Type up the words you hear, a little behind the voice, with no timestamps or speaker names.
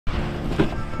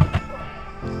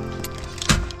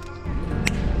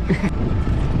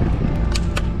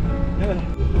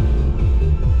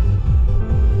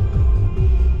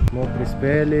Smo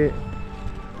prispeli,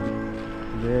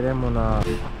 zdaj gremo na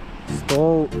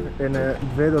Stol, ene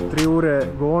 2 do 3 ure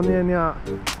gonjenja,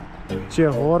 če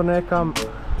je gor nekam,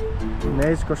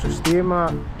 nejčko še štima,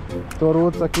 to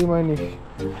rucak ima enih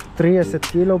 30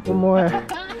 kg po moje,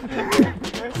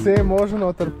 vse je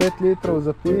možno ter 5 litrov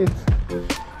za pit,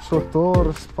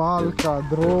 šotor, spalka,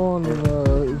 dron,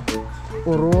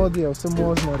 orodje, vse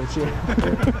možne reči.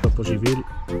 Poživili.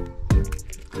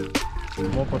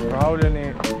 Smo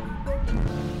podpravljeni,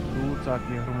 rucak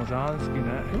je gromozanski,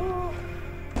 ne?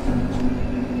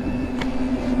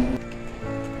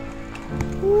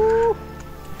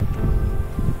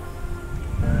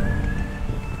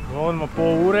 Gonimo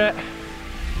pol ure,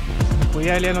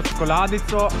 pojeli eno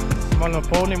čokoladico, se malo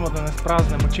napolnimo, da nas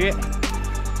prazne moči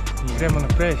in gremo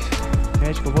naprej.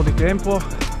 Nejčko vodi tempo,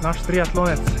 naš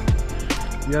triatlonec.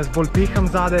 Jaz bolj piham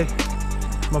zadaj,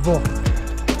 ma bo.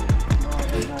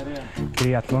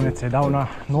 Triatlonec je dal na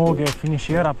noge,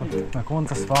 finišira na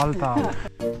koncu asfalta.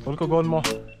 Koliko gonimo?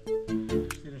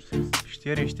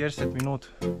 44 minut.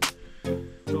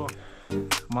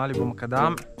 Mali bomo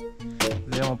kadam.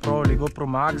 Zdaj bomo probali GoPro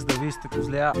Max, da vidite, ko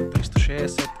izgleda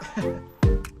 360.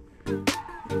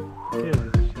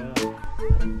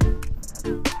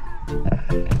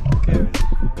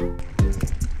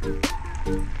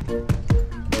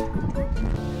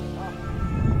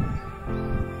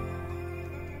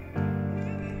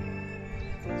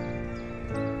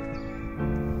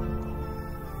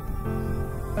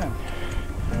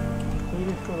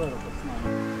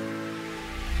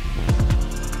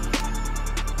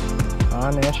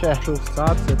 Ne še, šel v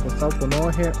sad, se je postal po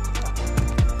nohi,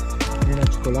 ena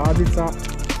čokoladica,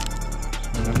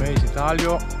 smo na meji z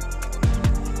Italijo,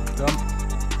 tam,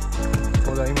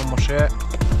 tako da imamo še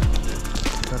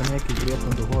kar nekaj prijetno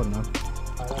dohodno.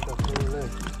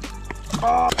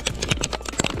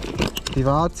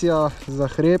 Aktivacija za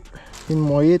hreb in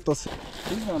mojitos.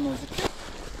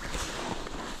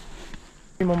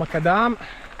 Imamo makadam,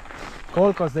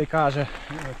 koliko zdaj kaže?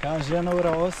 Kaže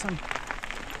 1:08.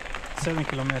 7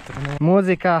 km.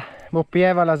 Muzika bo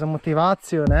pjevala za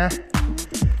motivacijo, ne?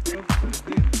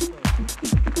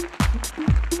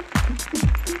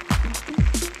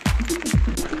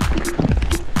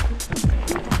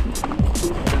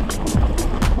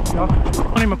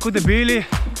 Oni ima kot debeli,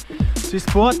 vsi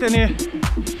spoteni,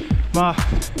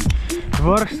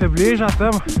 vrh se bliža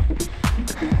tam,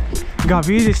 ga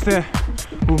vidite,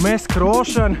 vmes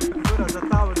krošen. Za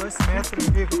tabo 20 metrov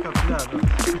in vijeko kak gleda.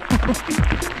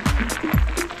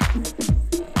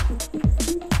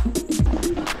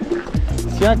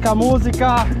 Sjaka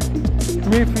muzika,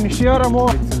 mi finiširamo.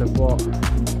 Lepo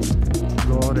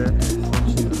gore,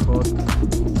 sončni zahod.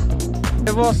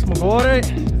 Evo smo gorej,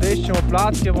 zdaj iščemo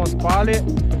plac, kjer bomo spali.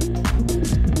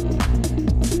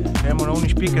 Gremo na uni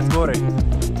špikec gorej.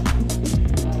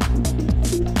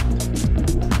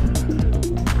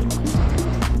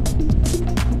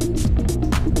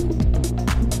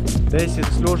 Zdaj si je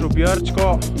zaslužil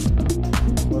bjrčko,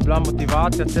 bo je bila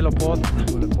motivacija celo pot.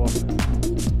 Lepo.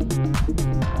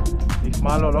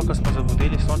 Malo lahko smo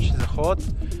zavodili sončni zahod,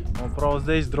 bomo prav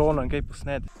zdaj z dronom kaj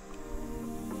posneti.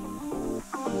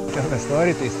 Kaj ne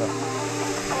stvari tisto?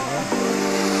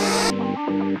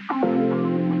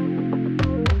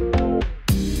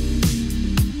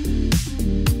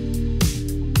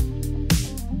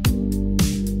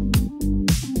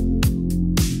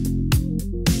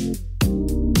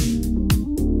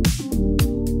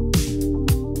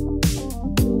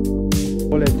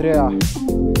 Tole je treba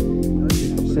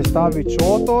sestaviti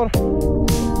šotor,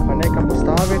 pa nekam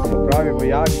postaviti, pravi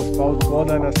vojak bo spal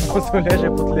zgodaj, da se leže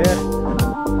po tleh.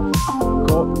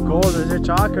 Koze že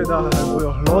čakajo, da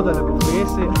bojo hlodale po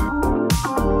pesi.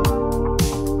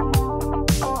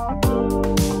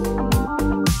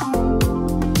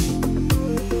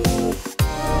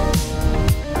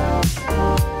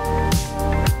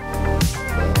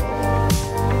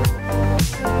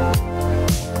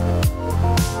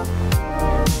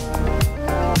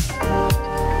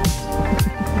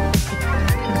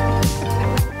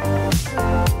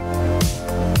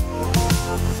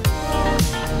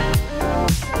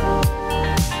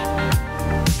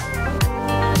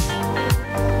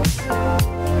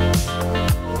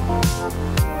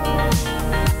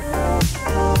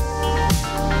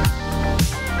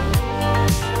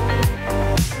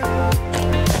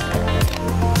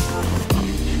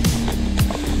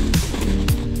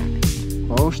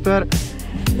 Pošter,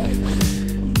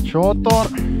 šotor,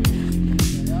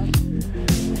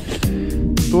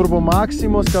 Turbo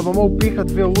Maximus, ga bomo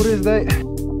upihati 2 uri zdaj.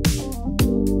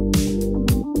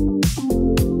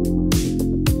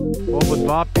 po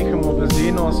dva pihamo v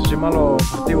benzinu, se že malo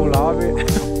vrti v lavi.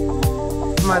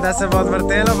 Da se bo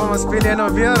odvrtelo, bomo spili eno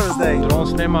biro zdaj. Dron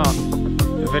snema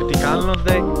vertikalno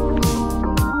zdaj.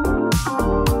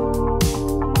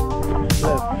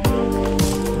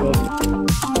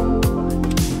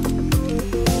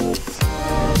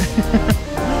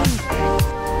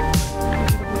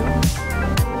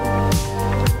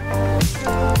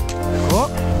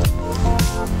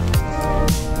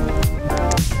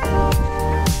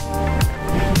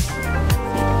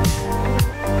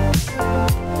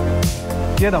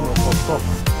 Gledamo to.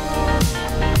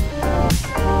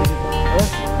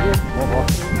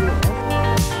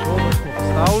 Dobro smo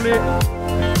postavili.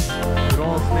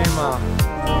 Dron snema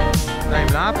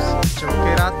timelapse. Če bo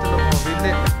kaj ratelo, bomo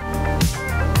videli.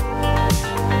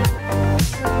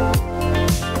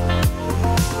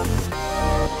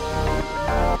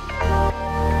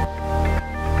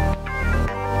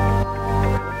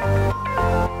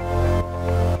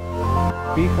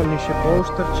 Pihali še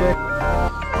polštrček.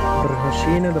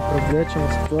 Mašine, da preoblečemo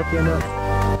sklopljene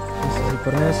in se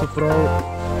zaprnesel prav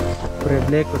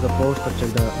preobleko za polštrček,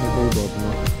 da mi bo udobno.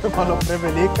 Malo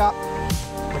prevelika,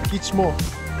 da kičmo.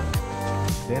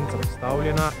 Denca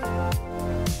postavljena.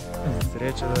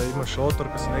 Sreča, da ima šotor,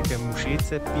 ko se neke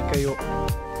mušice pikajo.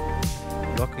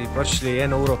 Lahko bi prišli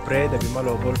 1 uro prej, da bi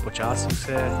malo bolj počasi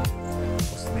vse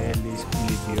posneli,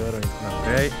 spili biro in tako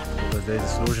naprej. Tako da zdaj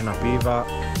zaslužena piva.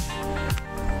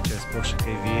 Če sploh še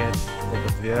kaj vijet, ob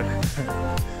dveh.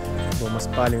 Bomo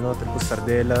spali noter po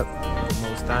sardele, bomo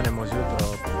ostanemo zjutro,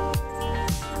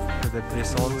 kada je pri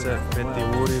sonce,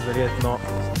 5 uri verjetno.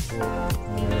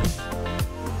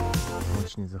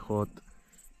 Sončni zahod.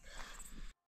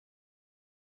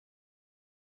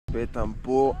 Petam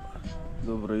po,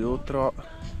 dobro jutro.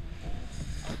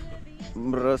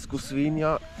 Mraz ko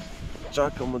svinja,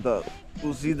 čakamo da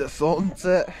vzide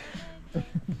sonce.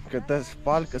 Kad te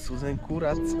spalke so vzem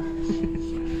kurac.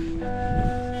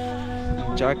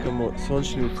 Čakamo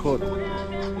sončni odhod.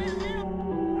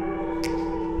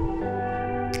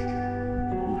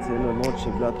 Celo noč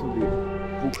je bila tudi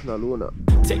pukna luna.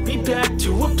 Take me back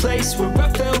to a place where I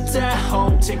felt at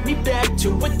home. Take me back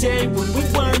to a day when we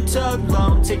weren't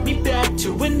alone. Take me back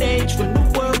to an age when the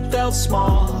world felt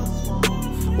small.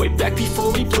 Way back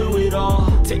before we blew it all.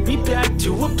 Take me back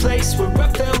to a place where I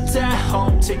felt at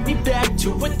home. Take me back to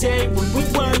a day when we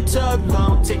weren't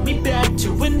alone. Take me back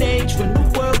to an age when the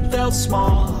world felt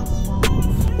small.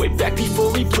 Way back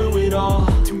before we blew it all.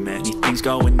 Too many things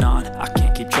going on, I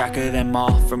can't keep track of them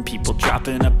all. From people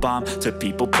dropping a bomb to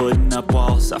people putting up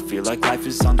walls. I feel like life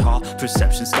is on hold,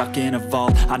 perception stuck in a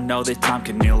vault. I know that time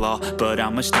can heal all, but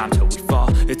how much time till we fall?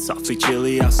 It's awfully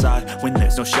chilly outside, when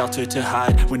there's no shelter to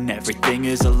hide. When everything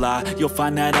is a lie, you'll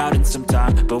find that out in some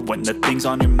time. But when the things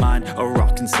on your mind are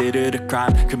all considered a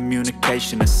crime,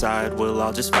 communication aside, we'll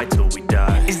all just fight till we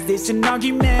die. Is this an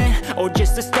argument, or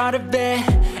just the start of it?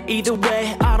 Either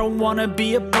way, I don't wanna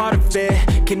be a part of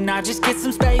it. Can I just get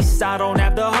some space? I don't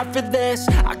have the heart for this.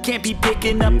 I can't be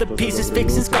picking up the pieces,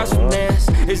 fixing scars from this.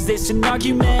 Is this an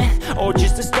argument, or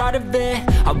just the start of it?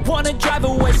 I wanna drive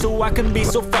away so I can be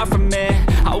so far from it.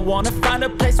 I wanna find a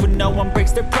place where no one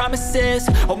breaks their promises.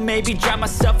 Or maybe drown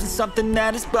myself in something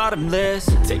that is bottomless.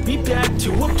 Take me back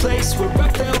to a place where I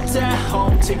felt at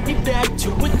home. Take me back to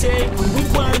a day when we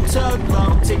weren't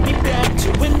alone. Take me back to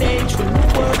an age when the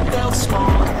world felt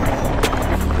small.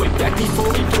 Way back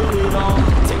before we blew it all.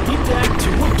 Take me back to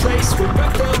a place where I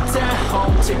felt at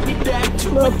home. Take me back to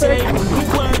a day when we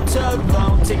weren't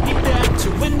alone. Take me back to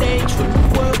an age when the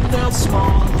world felt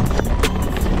small.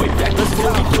 Way back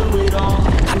before we blew it all.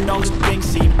 I know that things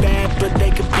seem bad, but they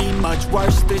could be much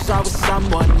worse. There's always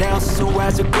someone else who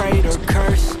has a greater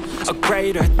curse, a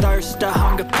greater thirst, a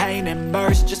hunger, pain, and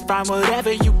mercy. Just find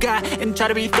whatever you got and try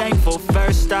to be thankful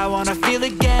first. I wanna feel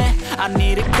again, I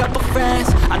need a couple friends.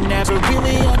 I never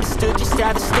really understood just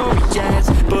how the story ends,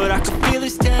 but I can feel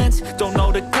it's tense, don't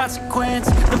know the consequence.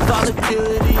 The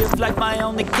volatility of life, my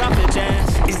only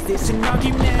confidence. Is this an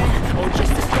argument, or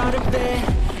just the start of it?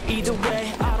 Either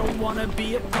way, I don't wanna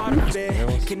be a part of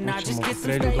it. Can I just get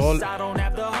some space? I don't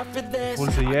have the heart for this.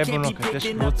 I can't be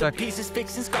picking up the pieces,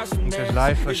 fixing scars from this.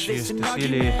 Is this an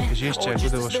argument, or just the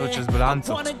start of it?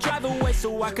 I wanna drive away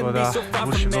so I can be so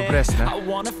far from it. I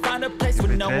wanna find a place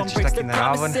where no one breaks their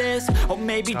promises. Or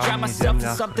maybe drown myself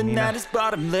in something that is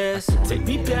bottomless. Take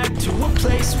me back to a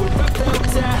place where I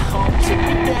felt at home. Take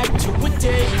me back to a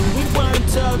day when we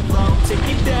weren't alone. Take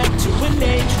me back to an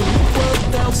age when the world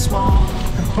felt small.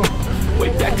 Way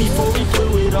back before we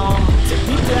blew it all. Take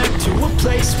me back to a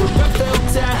place where I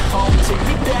felt at home. Take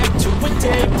me back to a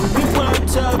day when we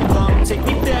weren't alone. Take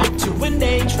me back to an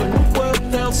age when the world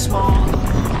felt small.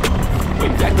 Way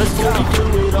back before we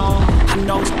blew it all. I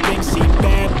know things seem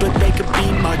bad, but they could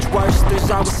be much worse. There's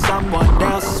always someone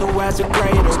else who has a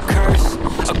greater curse,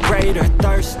 a greater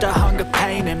thirst, a hunger,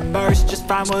 pain, and mercy. Just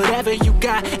find whatever you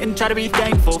got and try to be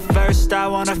thankful first. I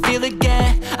wanna feel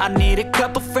again, I need a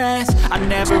couple friends. I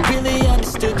never really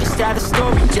understood just how the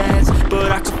story ends,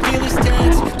 but I can feel his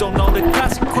tense, don't know the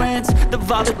consequence. The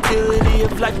volatility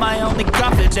of life, my only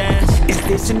confidence. Is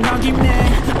this an argument,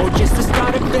 or just the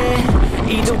start of it?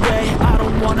 Either way, I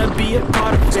don't wanna be a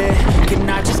part of it. Can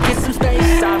I just get some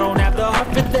space? I don't have the heart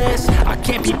for this. I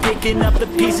can't be picking up the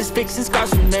pieces, fixing scars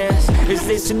from this. Is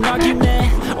this an argument,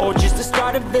 or just the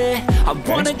start of it? I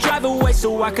wanna drive away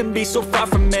so I can be so far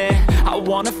from it. I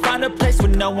wanna find a place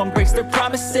where no one breaks their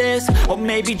promises, or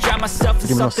maybe drown myself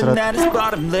in something that is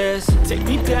bottomless. Take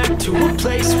me back to a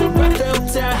place where I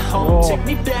felt at home. Take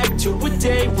me back to a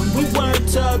day when we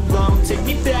weren't alone. Take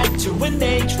me back to an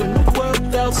age when the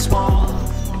world felt small,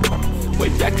 way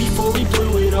back before we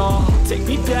blew it all. Take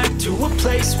me back to a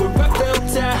place where I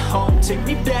felt at home. Take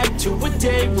me back to a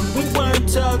day when we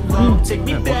weren't alone. Take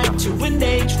me back to an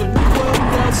age when the world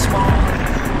felt small,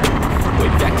 way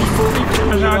back